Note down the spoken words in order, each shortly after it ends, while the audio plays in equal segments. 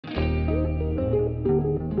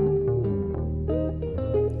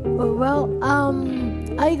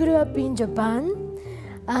I grew up in Japan,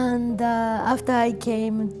 and after I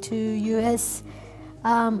came to US,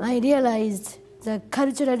 I realized the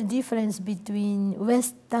cultural difference between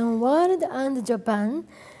Western world and Japan,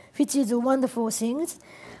 which is a wonderful thing.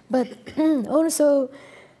 But also,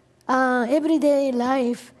 everyday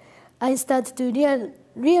life, I start to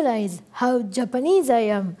realize how Japanese I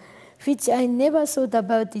am, which I never thought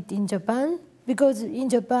about it in Japan, because in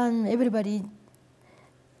Japan, everybody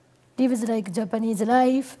lives like Japanese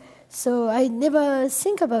life, so I never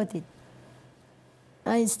think about it.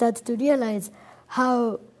 I start to realize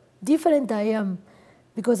how different I am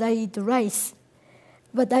because I eat rice.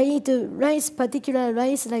 But I eat rice, particular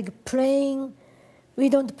rice, like plain. We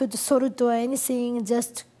don't put salt or anything,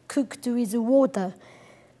 just cooked with water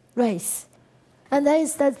rice. And I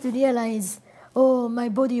start to realize, oh, my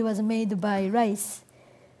body was made by rice.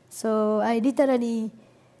 So I literally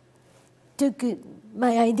took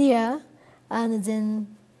my idea and then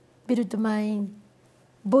built my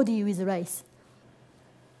body with rice.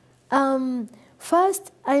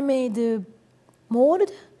 First, I made a mold,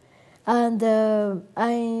 and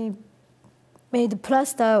I made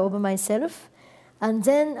plaster of myself. And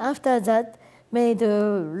then after that, made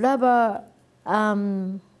a rubber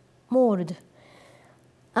mold.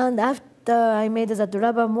 And after I made that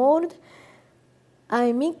rubber mold,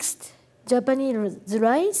 I mixed Japanese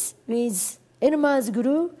rice with Elmer's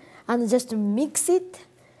glue and just mix it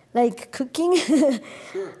like cooking.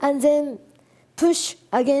 Sure. And then push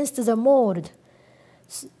against the mold.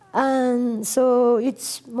 And so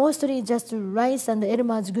it's mostly just rice and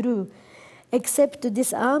Elmer's glue, except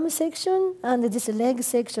this arm section and this leg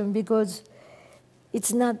section because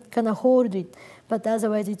it's not gonna hold it, but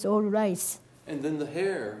otherwise it's all rice. And then the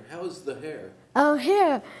hair, how's the hair?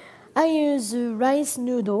 Hair, I use rice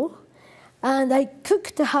noodle, and I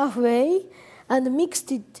cooked halfway and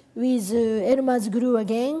mixed it with Elmer's glue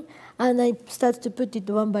again, and I started to put it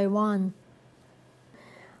one by one.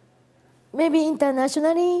 Maybe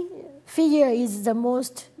internationally, figure is the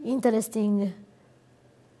most interesting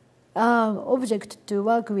object to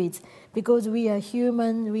work with because we are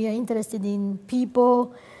human, we are interested in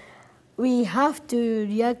people, we have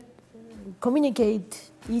to communicate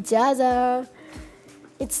each other.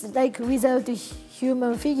 It's like without a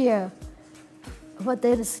human figure, what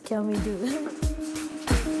else can we do?